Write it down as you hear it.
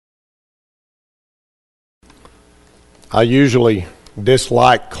I usually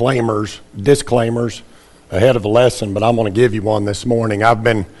dislike disclaimers ahead of a lesson, but I'm going to give you one this morning. I've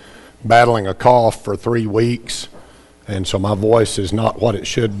been battling a cough for 3 weeks, and so my voice is not what it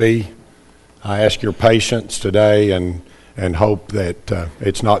should be. I ask your patience today and hope that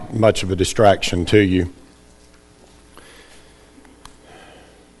it's not much of a distraction to you.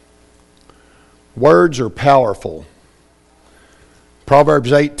 Words are powerful.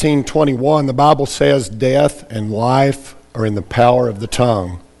 Proverbs 18:21, the Bible says death and life are in the power of the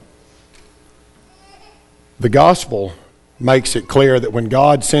tongue. The gospel makes it clear that when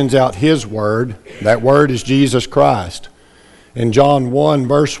God sends out His word, that word is Jesus Christ. In John 1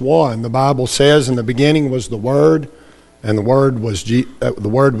 verse 1, the Bible says, in the beginning was the Word, and the Word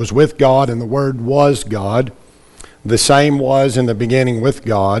was with God, and the Word was God. The same was in the beginning with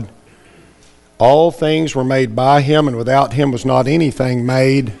God. All things were made by Him, and without Him was not anything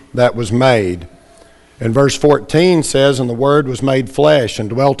made that was made. And verse 14 says, and the Word was made flesh and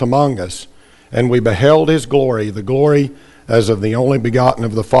dwelt among us, and we beheld His glory, the glory as of the only begotten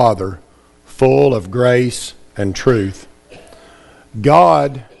of the Father, full of grace and truth.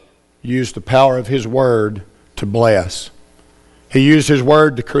 God used the power of His Word to bless. He used His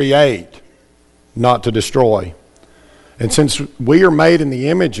Word to create, not to destroy. And since we are made in the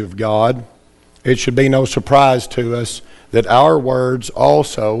image of God, it should be no surprise to us that our words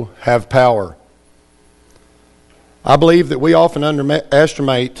also have power. I believe that we often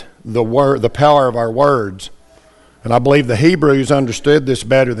underestimate the power of our words. And I believe the Hebrews understood this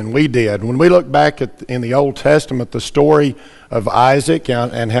better than we did. When we look back in the Old Testament, the story of Isaac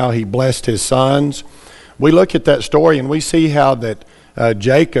and how he blessed his sons, we look at that story and we see how that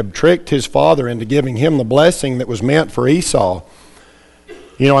Jacob tricked his father into giving him the blessing that was meant for Esau.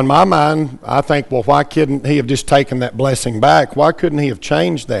 You know, in my mind, I think, well, why couldn't he have just taken that blessing back? Why couldn't he have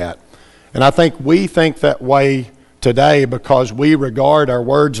changed that? And I think we think that way today because we regard our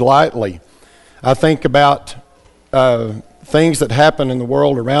words lightly. I think about things that happen in the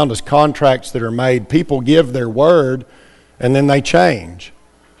world around us, contracts that are made. People give their word and then they change.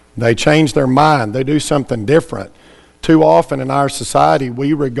 They change their mind. They do something different. Too often in our society,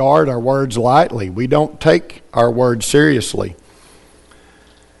 we regard our words lightly. We don't take our words seriously.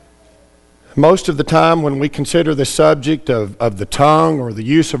 Most of the time when we consider the subject of the tongue or the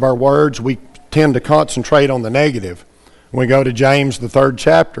use of our words, we tend to concentrate on the negative. We go to James, the 3rd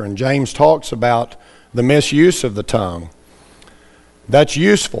chapter, and James talks about the misuse of the tongue. That's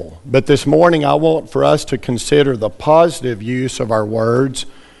useful, but this morning I want for us to consider the positive use of our words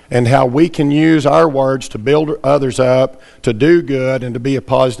and how we can use our words to build others up, to do good, and to be a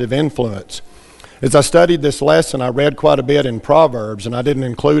positive influence. As I studied this lesson, I read quite a bit in Proverbs, and I didn't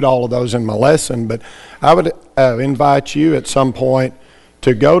include all of those in my lesson, but I would invite you at some point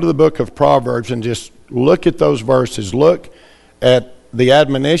to go to the book of Proverbs and just look at those verses. Look at the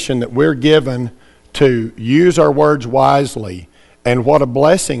admonition that we're given to use our words wisely and what a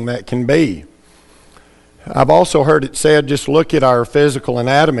blessing that can be. I've also heard it said, just look at our physical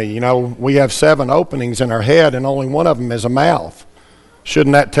anatomy. You know, we have 7 openings in our head and only one of them is a mouth.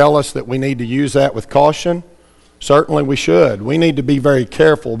 Shouldn't that tell us that we need to use that with caution? Certainly we should. We need to be very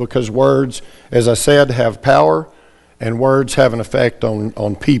careful because words, as I said, have power and words have an effect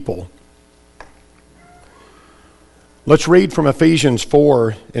on people. Let's read from Ephesians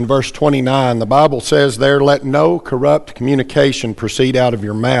 4 in verse 29. The Bible says there, let no corrupt communication proceed out of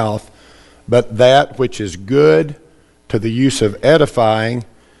your mouth, but that which is good to the use of edifying,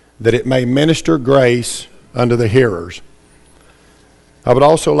 that it may minister grace unto the hearers. I would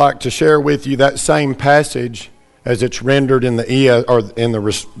also like to share with you that same passage as it's rendered in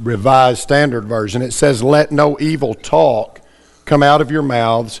the Revised Standard Version. It says, let no evil talk come out of your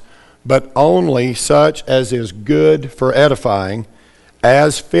mouths, but only such as is good for edifying,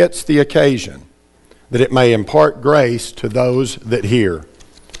 as fits the occasion, that it may impart grace to those that hear.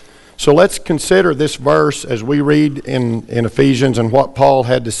 So let's consider this verse as we read in Ephesians and what Paul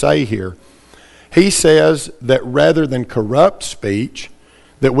had to say here. He says that rather than corrupt speech,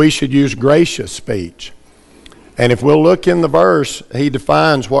 that we should use gracious speech. And if we'll look in the verse, he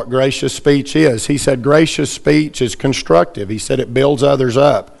defines what gracious speech is. He said gracious speech is constructive. He said it builds others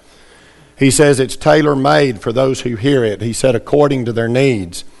up. He says it's tailor-made for those who hear it. He said according to their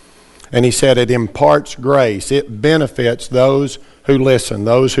needs. And he said it imparts grace. It benefits those who listen,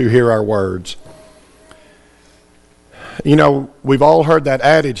 those who hear our words. You know, we've all heard that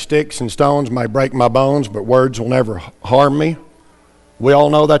adage, sticks and stones may break my bones, but words will never harm me. We all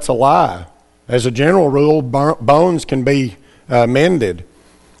know that's a lie. As a general rule, bones can be mended.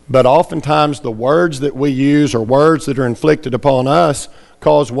 But oftentimes the words that we use or words that are inflicted upon us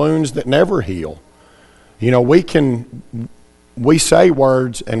cause wounds that never heal. You know, we say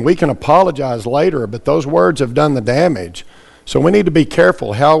words and we can apologize later, but those words have done the damage. So we need to be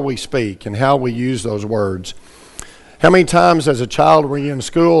careful how we speak and how we use those words. How many times as a child were you in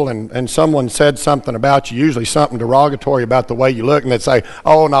school and someone said something about you, usually something derogatory about the way you look, and they'd say,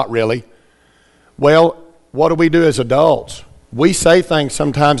 "Oh, not really." Well, what do we do as adults? We say things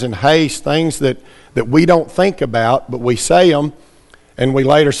sometimes in haste, things that we don't think about, but we say them, and we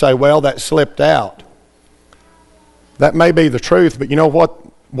later say, "Well, that slipped out." That may be the truth, but you know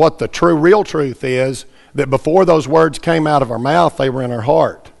what the real truth is? That before those words came out of our mouth, they were in our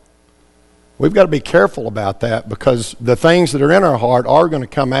heart. We've got to be careful about that, because the things that are in our heart are going to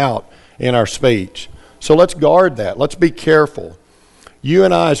come out in our speech. So let's guard that. Let's be careful. You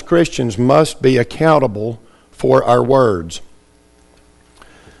and I as Christians must be accountable for our words.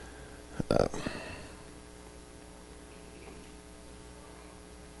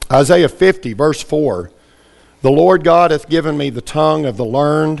 Isaiah 50, verse 4. The Lord God hath given me the tongue of the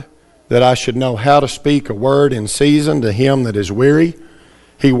learned, that I should know how to speak a word in season to him that is weary.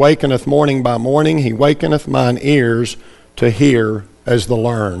 He wakeneth morning by morning, he wakeneth mine ears to hear as the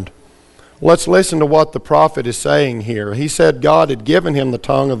learned. Let's listen to what the prophet is saying here. He said God had given him the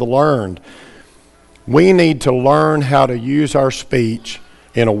tongue of the learned. We need to learn how to use our speech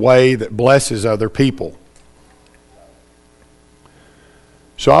in a way that blesses other people.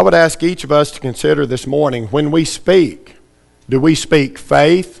 So I would ask each of us to consider this morning, when we speak, do we speak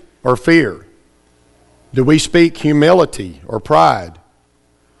faith or fear? Do we speak humility or pride?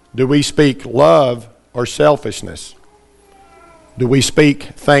 Do we speak love or selfishness? Do we speak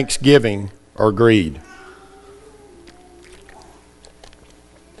thanksgiving or greed?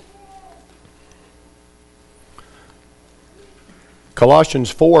 Colossians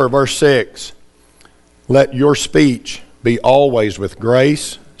 4, verse 6. Let your speech be always with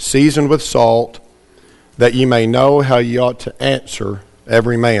grace, seasoned with salt, that ye may know how ye ought to answer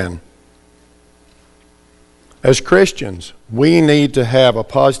every man. As Christians, we need to have a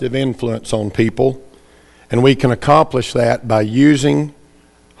positive influence on people, and we can accomplish that by using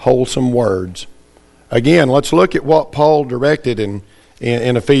wholesome words. Again, let's look at what Paul directed in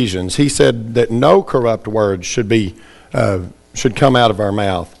Ephesians. He said that no corrupt words should come out of our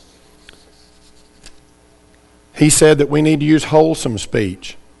mouth. He said that we need to use wholesome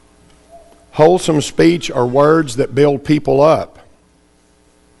speech. Wholesome speech are words that build people up.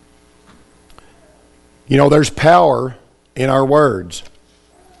 You know, there's power in our words.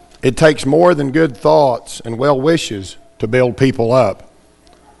 It takes more than good thoughts and well wishes to build people up.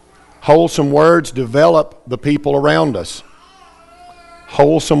 Wholesome words develop the people around us.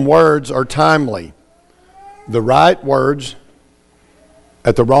 Wholesome words are timely. The right words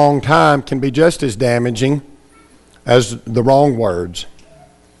at the wrong time can be just as damaging as the wrong words.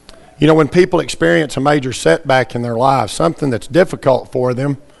 You know, when people experience a major setback in their lives, something that's difficult for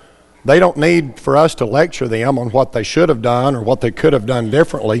them, they don't need for us to lecture them on what they should have done or what they could have done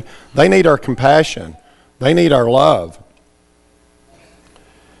differently. They need our compassion. They need our love.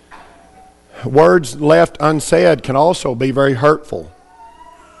 Words left unsaid can also be very hurtful.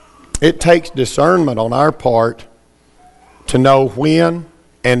 It takes discernment on our part to know when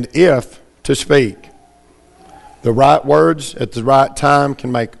and if to speak. The right words at the right time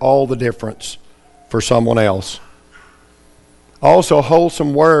can make all the difference for someone else. Also,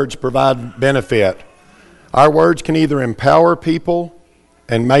 wholesome words provide benefit. Our words can either empower people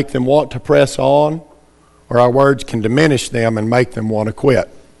and make them want to press on, or our words can diminish them and make them want to quit.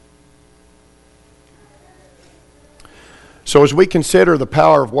 So as we consider the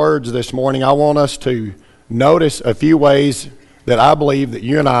power of words this morning, I want us to notice a few ways that I believe that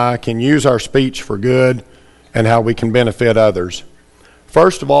you and I can use our speech for good and how we can benefit others.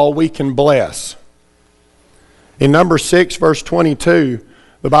 First of all, we can bless. In Numbers 6, verse 22,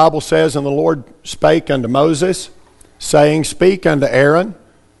 the Bible says, And the Lord spake unto Moses, saying, Speak unto Aaron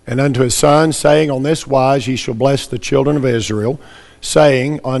and unto his sons, saying, On this wise ye shall bless the children of Israel,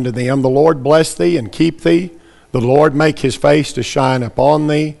 saying unto them, The Lord bless thee and keep thee. The Lord make his face to shine upon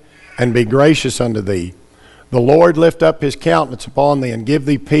thee, and be gracious unto thee. The Lord lift up his countenance upon thee, and give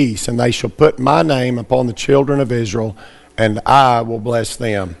thee peace, and they shall put my name upon the children of Israel, and I will bless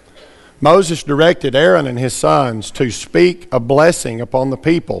them. Moses directed Aaron and his sons to speak a blessing upon the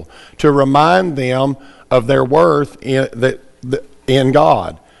people, to remind them of their worth in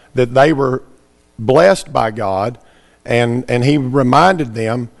God, that they were blessed by God, and he reminded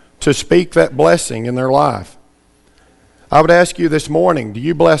them to speak that blessing in their life. I would ask you this morning, do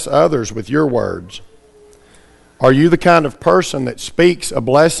you bless others with your words? Are you the kind of person that speaks a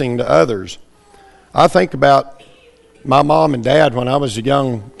blessing to others? I think about my mom and dad when I was a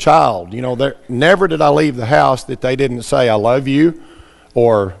young child. Never did I leave the house that they didn't say, I love you,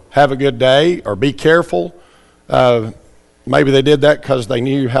 or have a good day, or be careful. Maybe they did that because they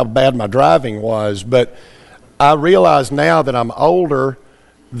knew how bad my driving was. But I realize now that I'm older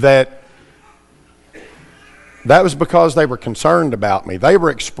that was because they were concerned about me. They were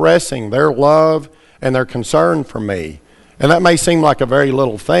expressing their love and their concern for me. And that may seem like a very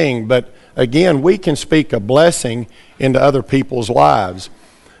little thing, but again, we can speak a blessing into other people's lives.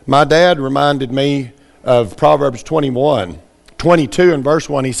 My dad reminded me of Proverbs 22 and verse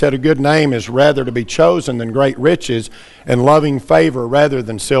 1. He said, a good name is rather to be chosen than great riches, and loving favor rather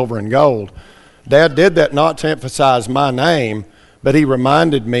than silver and gold. Dad did that not to emphasize my name, but he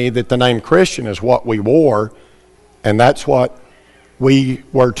reminded me that the name Christian is what we wore, and that's what we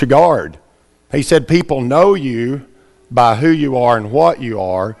were to guard. He said, people know you by who you are and what you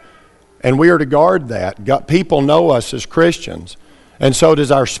are, and we are to guard that. People know us as Christians. And so does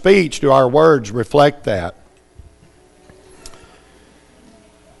our speech, do our words reflect that?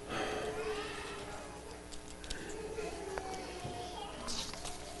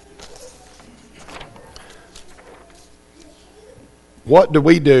 What do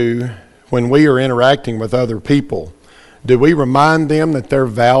we do when we are interacting with other people? Do we remind them that their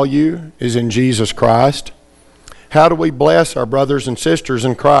value is in Jesus Christ? How do we bless our brothers and sisters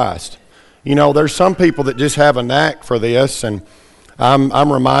in Christ? There's some people that just have a knack for this, and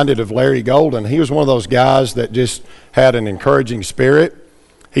I'm reminded of Larry Golden. He was one of those guys that just had an encouraging spirit.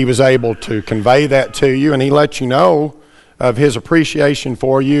 He was able to convey that to you, and he let you know of his appreciation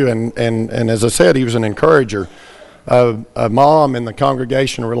for you, and as I said, he was an encourager. A mom in the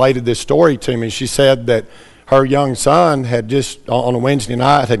congregation related this story to me. She said that her young son had just, on a Wednesday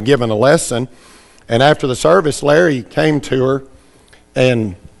night, had given a lesson, and after the service, Larry came to her,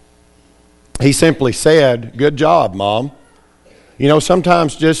 and he simply said, good job, Mom.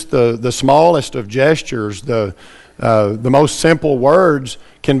 Sometimes just the smallest of gestures, the most simple words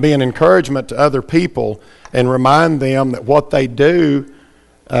can be an encouragement to other people and remind them that what they do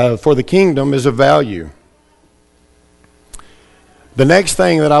for the kingdom is of value. The next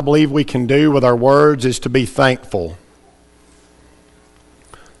thing that I believe we can do with our words is to be thankful.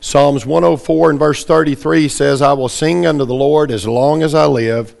 Psalms 104 and verse 33 says, I will sing unto the Lord as long as I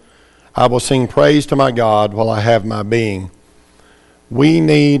live. I will sing praise to my God while I have my being. We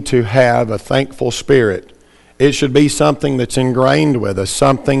need to have a thankful spirit. It should be something that's ingrained with us,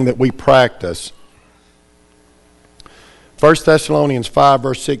 something that we practice. 1 Thessalonians 5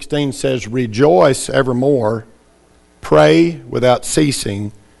 verse 16 says, rejoice evermore. Pray without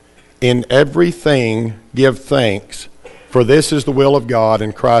ceasing. In everything give thanks, for this is the will of God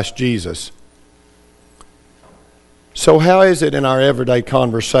in Christ Jesus. So how is it in our everyday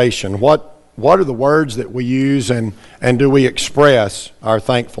conversation? What are the words that we use, and do we express our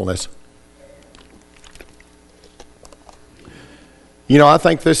thankfulness? I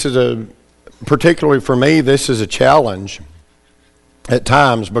think this is particularly for me, this is a challenge at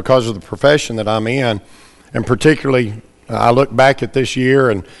times because of the profession that I'm in. And particularly, I look back at this year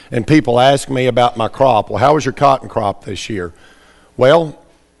and people ask me about my crop. Well, how was your cotton crop this year? Well,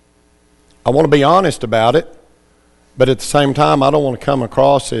 I want to be honest about it, but at the same time, I don't want to come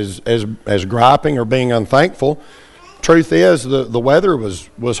across as griping or being unthankful. Truth is, the weather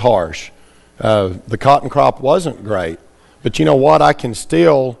was harsh. The cotton crop wasn't great. But you know what? I can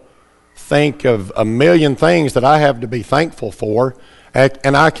still think of a million things that I have to be thankful for,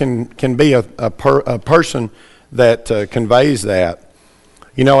 and I can be a person that conveys that.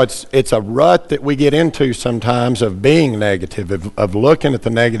 It's a rut that we get into sometimes of being negative, of looking at the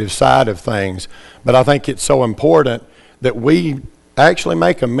negative side of things. But I think it's so important that we actually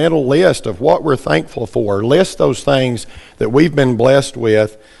make a mental list of what we're thankful for. List those things that we've been blessed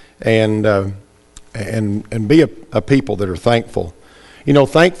with, and be a people that are thankful.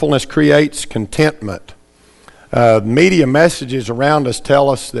 Thankfulness creates contentment. Media messages around us tell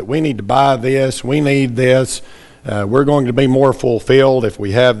us that we need to buy this, we need this, we're going to be more fulfilled if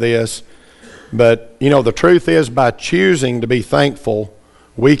we have this. But, the truth is, by choosing to be thankful,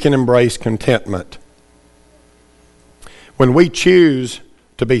 we can embrace contentment. When we choose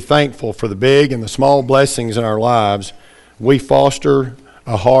to be thankful for the big and the small blessings in our lives, we foster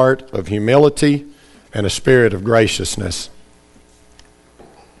a heart of humility and a spirit of graciousness.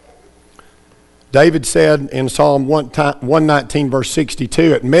 David said in Psalm 119, verse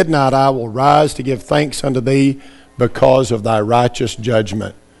 62, at midnight I will rise to give thanks unto thee because of thy righteous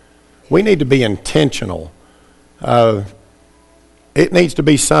judgment. We need to be intentional. It needs to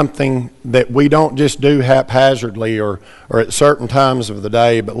be something that we don't just do haphazardly or at certain times of the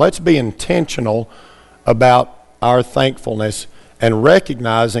day, but let's be intentional about our thankfulness and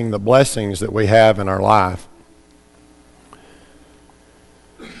recognizing the blessings that we have in our life.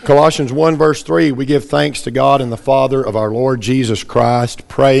 Colossians 1 verse 3, we give thanks to God and the Father of our Lord Jesus Christ,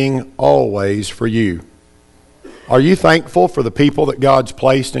 praying always for you. Are you thankful for the people that God's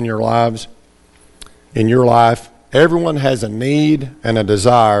placed in your lives? In your life, everyone has a need and a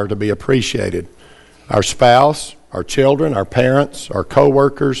desire to be appreciated. Our spouse, our children, our parents, our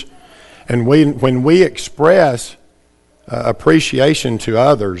co-workers. And when we express appreciation to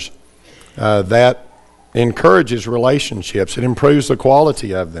others, that encourages relationships. It improves the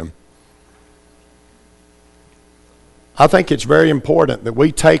quality of them. I think it's very important that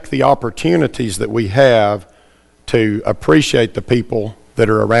we take the opportunities that we have to appreciate the people that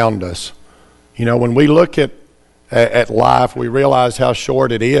are around us. You know, when we look at life, we realize how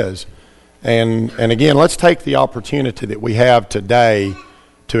short it is. And again, let's take the opportunity that we have today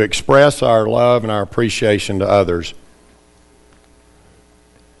to express our love and our appreciation to others.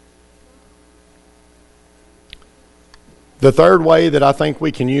 The third way that I think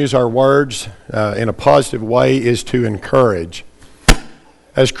we can use our words in a positive way is to encourage.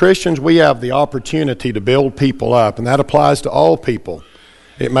 As Christians, we have the opportunity to build people up, and that applies to all people.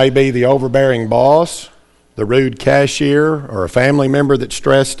 It may be the overbearing boss, the rude cashier, or a family member that's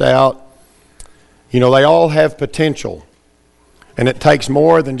stressed out. You know, they all have potential, and it takes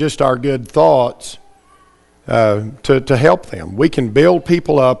more than just our good thoughts to help them. We can build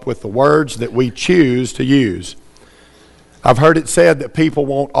people up with the words that we choose to use. I've heard it said that people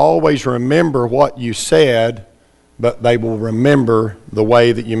won't always remember what you said, but they will remember the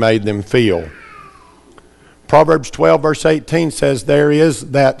way that you made them feel. Proverbs 12 verse 18 says, "There is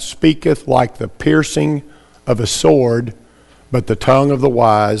that speaketh like the piercing of a sword, but the tongue of the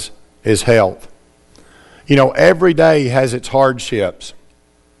wise is health." You know, every day has its hardships.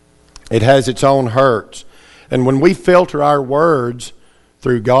 It has its own hurts. And when we filter our words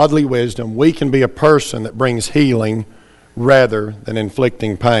through godly wisdom, we can be a person that brings healing rather than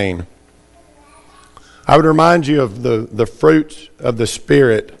inflicting pain. I would remind you of the fruits of the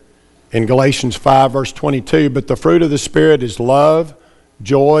Spirit in Galatians 5 verse 22. But the fruit of the Spirit is love,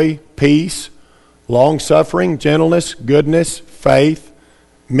 joy, peace, long-suffering, gentleness, goodness, faith,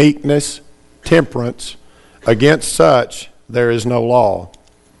 meekness, temperance. Against such there is no law.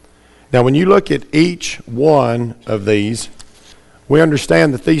 Now when you look at each one of these, we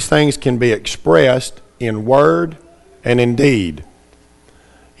understand that these things can be expressed in word and in deed.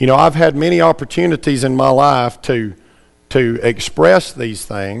 You know, I've had many opportunities in my life to express these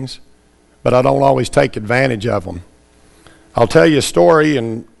things, but I don't always take advantage of them. I'll tell you a story,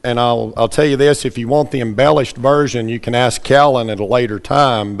 and I'll tell you this. If you want the embellished version, you can ask Callan at a later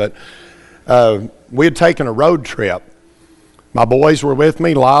time. But we had taken a road trip. My boys were with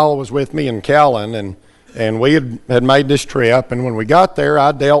me, Lyle was with me, and Callan, and we had made this trip. And when we got there,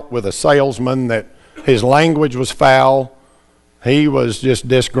 I dealt with a salesman that his language was foul. He was just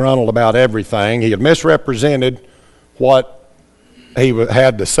disgruntled about everything. He had misrepresented what he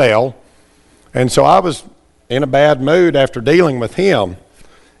had to sell. And so I was in a bad mood after dealing with him.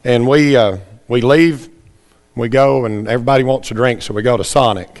 And we leave, we go, and everybody wants a drink, so we go to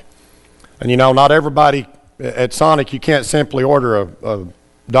Sonic. And you know, not everybody at Sonic, you can't simply order a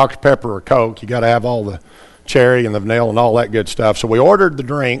Dr. Pepper or Coke. You got to have all the cherry and the vanilla and all that good stuff. So we ordered the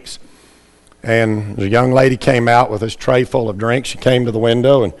drinks. And the young lady came out with this tray full of drinks. She came to the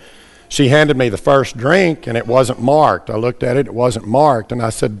window and she handed me the first drink, and it wasn't marked. I looked at it, it wasn't marked. And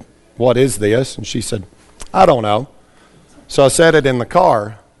I said, "What is this?" And she said, "I don't know." So I set it in the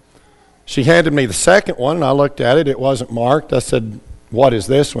car. She handed me the second one, and I looked at it, it wasn't marked. I said, "What is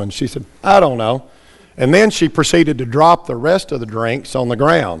this one?" She said, "I don't know." And then she proceeded to drop the rest of the drinks on the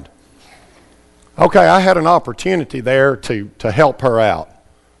ground. Okay, I had an opportunity there to help her out,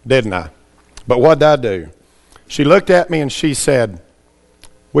 didn't I? But what did I do? She looked at me and she said,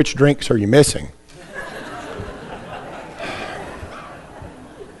 "Which drinks are you missing?"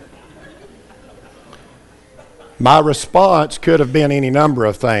 My response could have been any number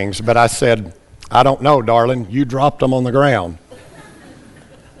of things, but I said, "I don't know, darling. You dropped them on the ground."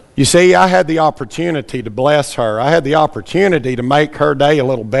 You see, I had the opportunity to bless her. I had the opportunity to make her day a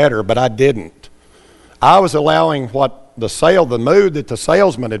little better, but I didn't. I was allowing the mood that the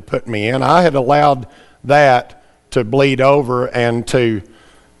salesman had put me in, I had allowed that to bleed over and to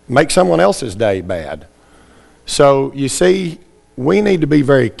make someone else's day bad. So you see, we need to be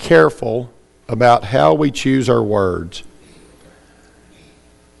very careful about how we choose our words.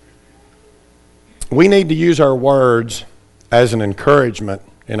 We need to use our words as an encouragement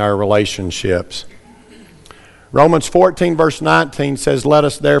in our relationships. Romans 14 verse 19 says, "Let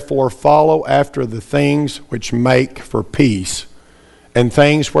us therefore follow after the things which make for peace, and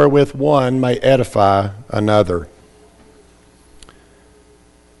things wherewith one may edify another."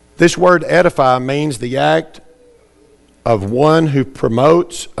 This word edify means the act of one who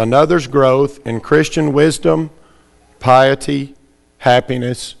promotes another's growth in Christian wisdom, piety,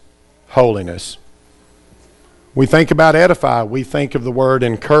 happiness, holiness. We think about edify, we think of the word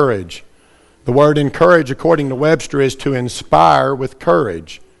encourage. The word encourage, according to Webster, is to inspire with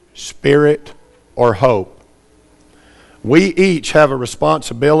courage, spirit, or hope. We each have a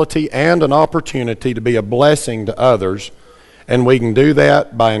responsibility and an opportunity to be a blessing to others, and we can do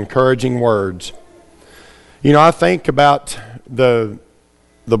that by encouraging words. You know, I think about the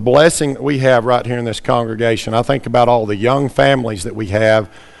blessing that we have right here in this congregation. I think about all the young families that we have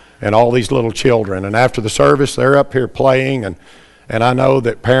and all these little children. And after the service, they're up here playing, and I know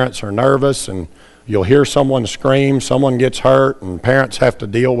that parents are nervous, and you'll hear someone scream, someone gets hurt, and parents have to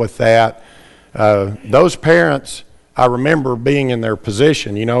deal with that. Those parents, I remember being in their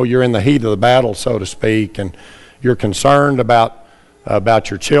position. You know, you're in the heat of the battle, so to speak, and you're concerned about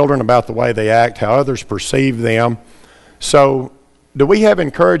your children, about the way they act, how others perceive them. So do we have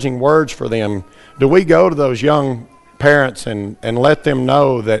encouraging words for them? Do we go to those young parents and let them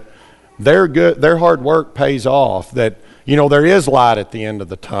know that their hard work pays off, that, you know, there is light at the end of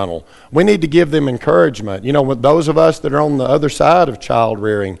the tunnel? We need to give them encouragement. You know, with those of us that are on the other side of child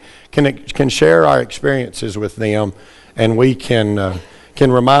rearing can share our experiences with them, and we can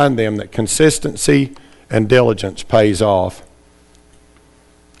remind them that consistency and diligence pays off.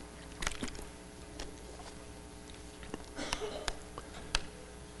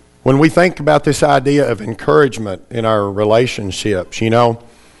 When we think about this idea of encouragement in our relationships, you know,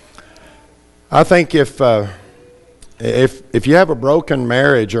 I think if you have a broken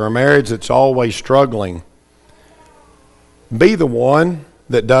marriage or a marriage that's always struggling, be the one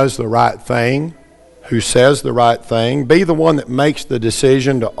that does the right thing, who says the right thing. Be the one that makes the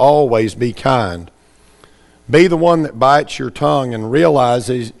decision to always be kind. Be the one that bites your tongue and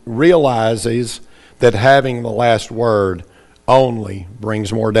realizes that having the last word only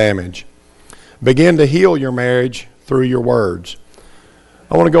brings more damage. Begin to heal your marriage through your words.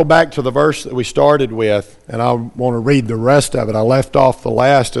 I want to go back to the verse that we started with, and I want to read the rest of it. I left off the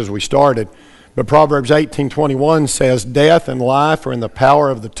last as we started. But Proverbs 18:21 says, "Death and life are in the power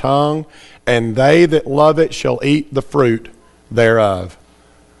of the tongue, and they that love it shall eat the fruit thereof."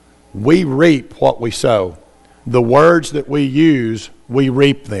 We reap what we sow. The words that we use, we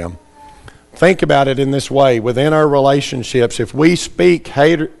reap them. Think about it in this way. Within our relationships, if we speak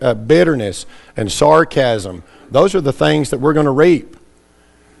bitterness and sarcasm, those are the things that we're going to reap.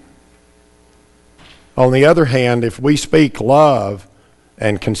 On the other hand, if we speak love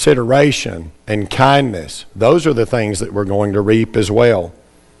and consideration and kindness, those are the things that we're going to reap as well.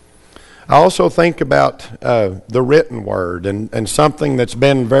 I also think about the written word and something that's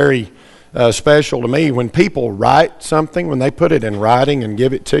been very special to me. When people write something, when they put it in writing and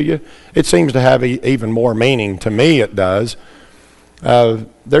give it to you, it seems to have even more meaning. To me, it does.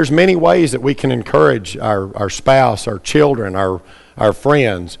 There's many ways that we can encourage our spouse, our children, our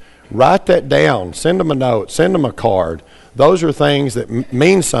friends. Write that down. Send them a note. Send them a card. Those are things that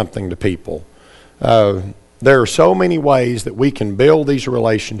mean something to people. There are so many ways that we can build these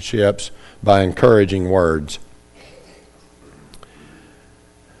relationships by encouraging words.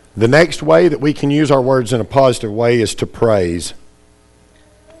 The next way that we can use our words in a positive way is to praise.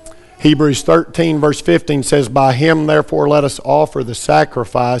 Hebrews 13 verse 15 says, "By him therefore let us offer the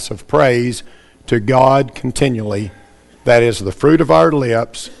sacrifice of praise to God continually, that is the fruit of our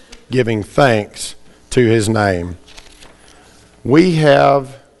lips, giving thanks to his name." We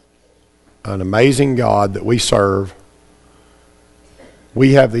have an amazing God that we serve.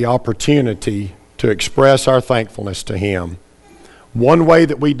 We have the opportunity to express our thankfulness to him. One way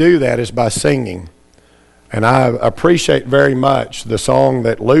that we do that is by singing. And I appreciate very much the song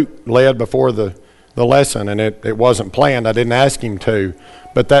that Luke led before the lesson, and it wasn't planned. I didn't ask him to.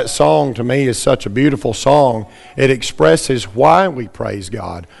 But that song to me is such a beautiful song. It expresses why we praise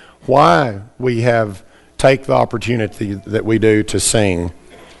God, why we take the opportunity that we do to sing.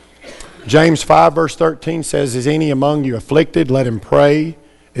 James 5 verse 13 says, "Is any among you afflicted? Let him pray.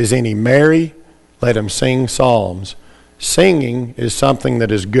 Is any merry? Let him sing psalms." Singing is something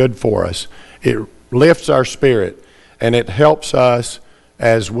that is good for us. It lifts our spirit, and it helps us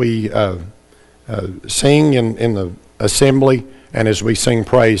as we sing in the assembly and as we sing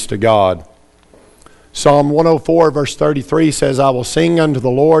praise to God. Psalm 104 verse 33 says, "I will sing unto the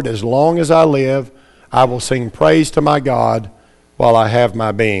Lord as long as I live. I will sing praise to my God while I have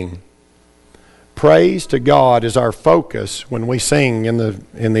my being." Praise to God is our focus when we sing in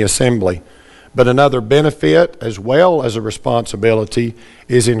the assembly. But another benefit, as well as a responsibility,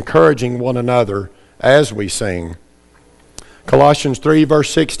 is encouraging one another as we sing. Colossians 3 verse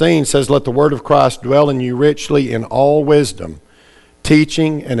 16 says, "Let the word of Christ dwell in you richly in all wisdom,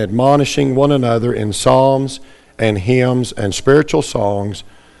 teaching and admonishing one another in psalms and hymns and spiritual songs,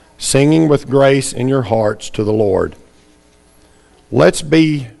 singing with grace in your hearts to the Lord." Let's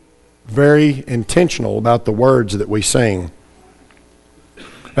be very intentional about the words that we sing.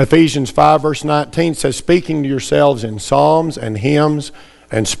 Ephesians 5 verse 19 says, "Speaking to yourselves in psalms and hymns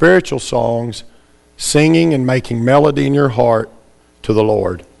and spiritual songs, singing and making melody in your heart to the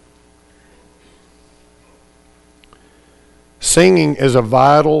Lord." Singing is a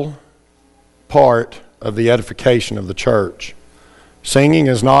vital part of the edification of the church. Singing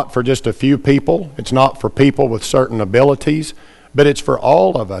is not for just a few people. It's not for people with certain abilities, but it's for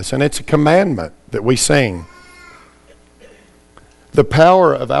all of us, and it's a commandment that we sing. The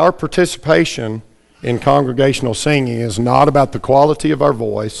power of our participation in congregational singing is not about the quality of our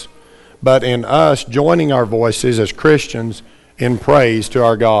voice, but in us joining our voices as Christians in praise to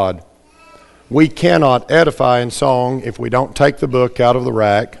our God. We cannot edify in song if we don't take the book out of the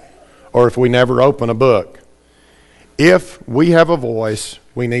rack or if we never open a book. If we have a voice,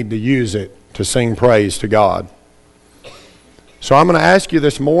 we need to use it to sing praise to God. So I'm going to ask you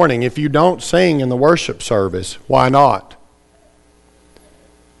this morning, if you don't sing in the worship service, why not?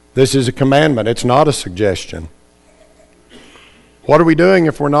 This is a commandment. It's not a suggestion. What are we doing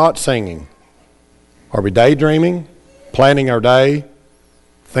if we're not singing? Are we daydreaming, planning our day,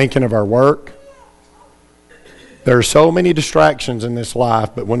 thinking of our work? There are so many distractions in this life,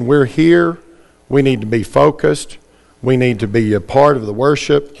 but when we're here, we need to be focused. We need to be a part of the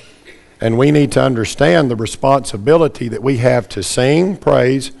worship, and we need to understand the responsibility that we have to sing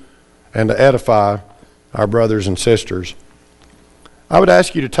praise and to edify our brothers and sisters. I would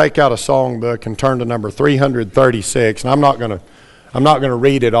ask you to take out a songbook and turn to number 336. And I'm not going to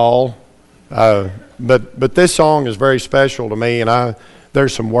read it all, but this song is very special to me, and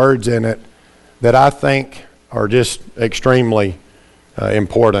there's some words in it that I think are just extremely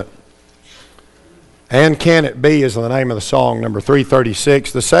important. "And Can It Be" is the name of the song, number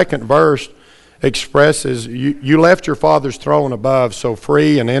 336. The second verse expresses, you left your Father's throne above, so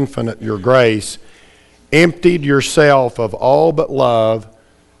free and infinite your grace, emptied yourself of all but love,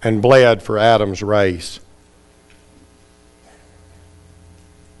 and bled for Adam's race.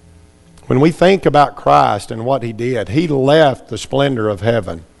 When we think about Christ and what he did, he left the splendor of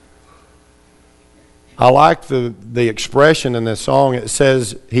heaven. I like the expression in this song. It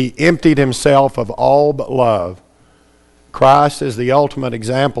says he emptied himself of all but love. Christ is the ultimate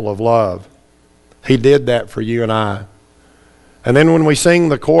example of love. He did that for you and I. And then when we sing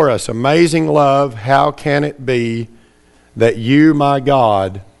the chorus, "Amazing love, how can it be that you, my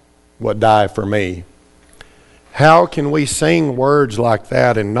God, would die for me?" How can we sing words like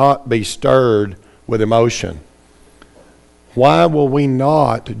that and not be stirred with emotion? Why will we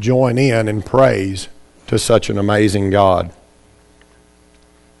not join in praise to such an amazing God?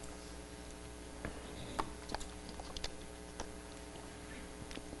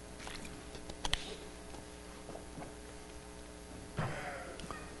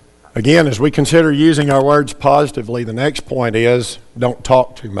 Again, as we consider using our words positively, the next point is don't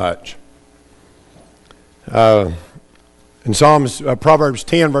talk too much. In Proverbs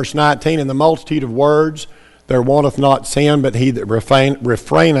 10, verse 19, "In the multitude of words there wanteth not sin, but he that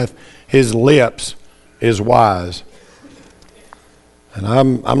refraineth his lips is wise." And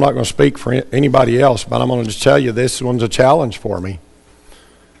I'm not going to speak for anybody else, but I'm going to just tell you this one's a challenge for me.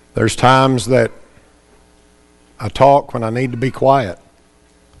 There's times that I talk when I need to be quiet.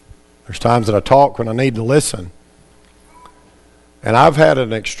 There's times that I talk when I need to listen. And I've had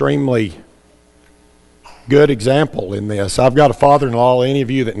an extremely good example in this. I've got a father-in-law. Any of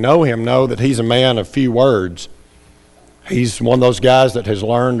you that know him know that he's a man of few words. He's one of those guys that has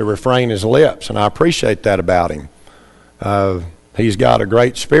learned to refrain his lips, and I appreciate that about him. He's got a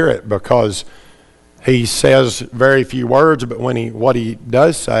great spirit because he says very few words, but what he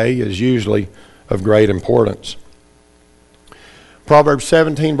does say is usually of great importance. Proverbs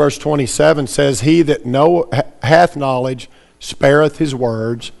 17, verse 27 says, "He that hath knowledge spareth his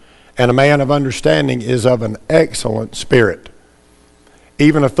words, and a man of understanding is of an excellent spirit.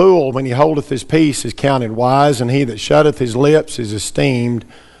 Even a fool, when he holdeth his peace, is counted wise, and he that shutteth his lips is esteemed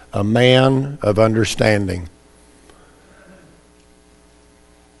a man of understanding."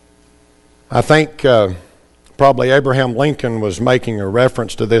 I think probably Abraham Lincoln was making a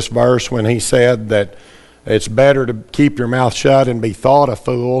reference to this verse when he said that it's better to keep your mouth shut and be thought a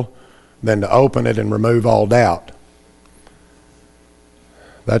fool than to open it and remove all doubt.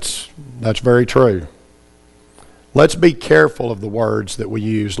 That's very true. Let's be careful of the words that we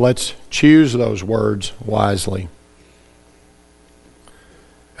use. Let's choose those words wisely.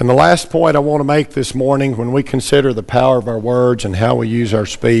 And the last point I want to make this morning, when we consider the power of our words and how we use our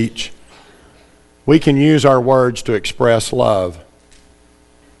speech, we can use our words to express love.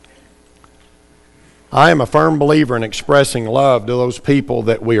 I am a firm believer in expressing love to those people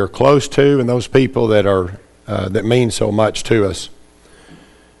that we are close to and those people that mean so much to us.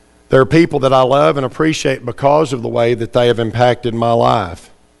 There are people that I love and appreciate because of the way that they have impacted my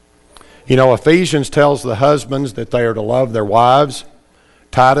life. You know, Ephesians tells the husbands that they are to love their wives.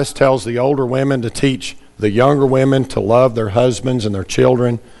 Titus tells the older women to teach the younger women to love their husbands and their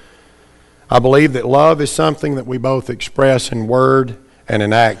children. I believe that love is something that we both express in word and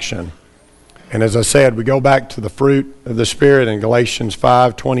in action. And as I said, we go back to the fruit of the Spirit in Galatians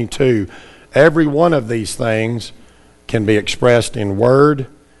 5:22. Every one of these things can be expressed in word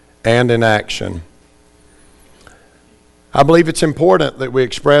and in action. I believe it's important that we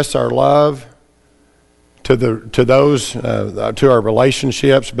express our love to our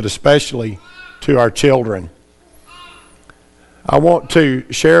relationships, but especially to our children. I want to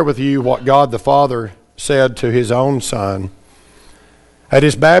share with you what God the Father said to his own Son. At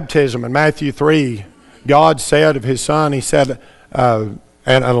his baptism in Matthew 3, God said of his Son, he said, and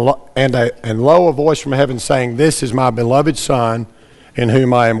lo, a voice from heaven saying, "This is my beloved Son, in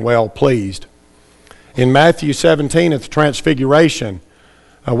whom I am well pleased." In Matthew 17 at the Transfiguration,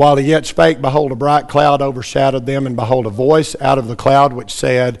 while he yet spake, behold, a bright cloud overshadowed them, and behold, a voice out of the cloud which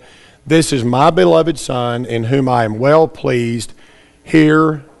said, "This is my beloved Son, in whom I am well pleased.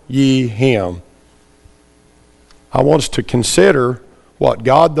 Hear ye him." I want us to consider what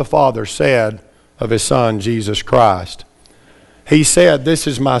God the Father said of his Son, Jesus Christ. He said, "This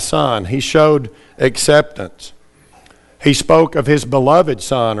is my Son." He showed acceptance. He spoke of his beloved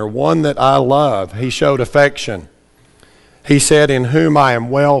Son, or one that I love. He showed affection. He said, "In whom I am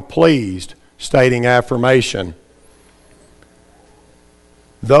well pleased," stating affirmation.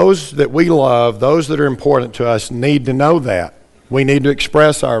 Those that we love, those that are important to us, need to know that. We need to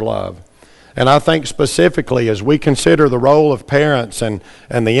express our love. And I think specifically as we consider the role of parents and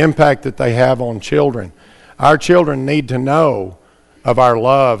the impact that they have on children, our children need to know of our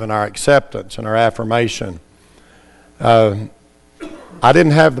love and our acceptance and our affirmation. I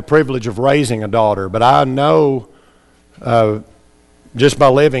didn't have the privilege of raising a daughter, but I know just by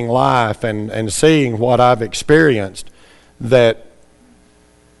living life and seeing what I've experienced that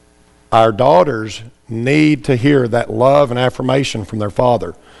our daughters need to hear that love and affirmation from their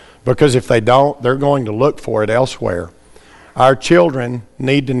father. Because if they don't, they're going to look for it elsewhere. Our children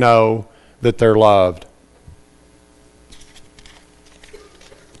need to know that they're loved.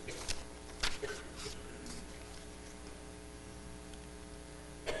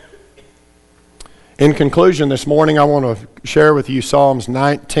 In conclusion this morning, I want to share with you Psalms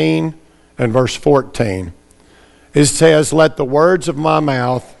 19 and verse 14. It says, "Let the words of my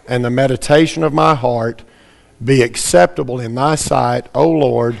mouth and the meditation of my heart be acceptable in thy sight, O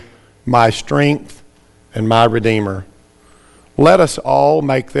Lord, my strength and my Redeemer." Let us all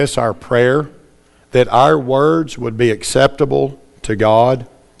make this our prayer, that our words would be acceptable to God.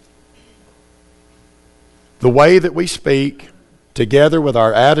 The way that we speak, together with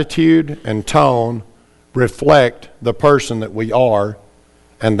our attitude and tone, reflect the person that we are,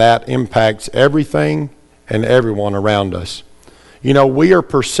 and that impacts everything and everyone around us. You know, we are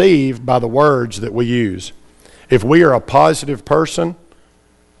perceived by the words that we use. If we are a positive person,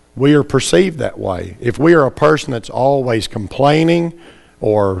 we are perceived that way. If we are a person that's always complaining,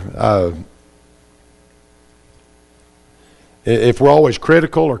 or if we're always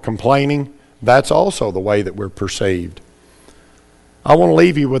critical or complaining, that's also the way that we're perceived. I want to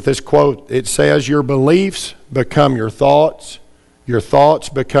leave you with this quote. It says, "Your beliefs become your thoughts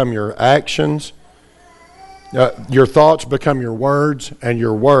become your actions, your thoughts become your words, and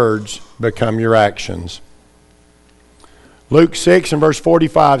your words become your actions." Luke 6 and verse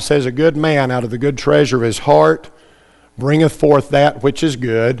 45 says, "A good man out of the good treasure of his heart bringeth forth that which is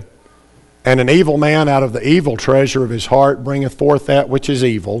good, and an evil man out of the evil treasure of his heart bringeth forth that which is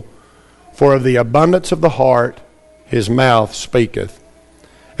evil. For of the abundance of the heart his mouth speaketh."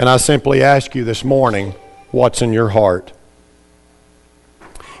 And I simply ask you this morning, what's in your heart?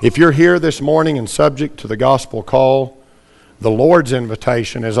 If you're here this morning and subject to the gospel call, the Lord's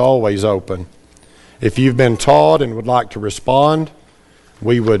invitation is always open. If you've been taught and would like to respond,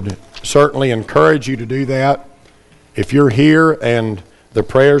 we would certainly encourage you to do that. If you're here and the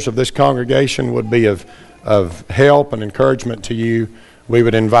prayers of this congregation would be of help and encouragement to you, we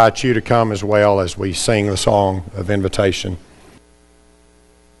would invite you to come as well as we sing the song of invitation.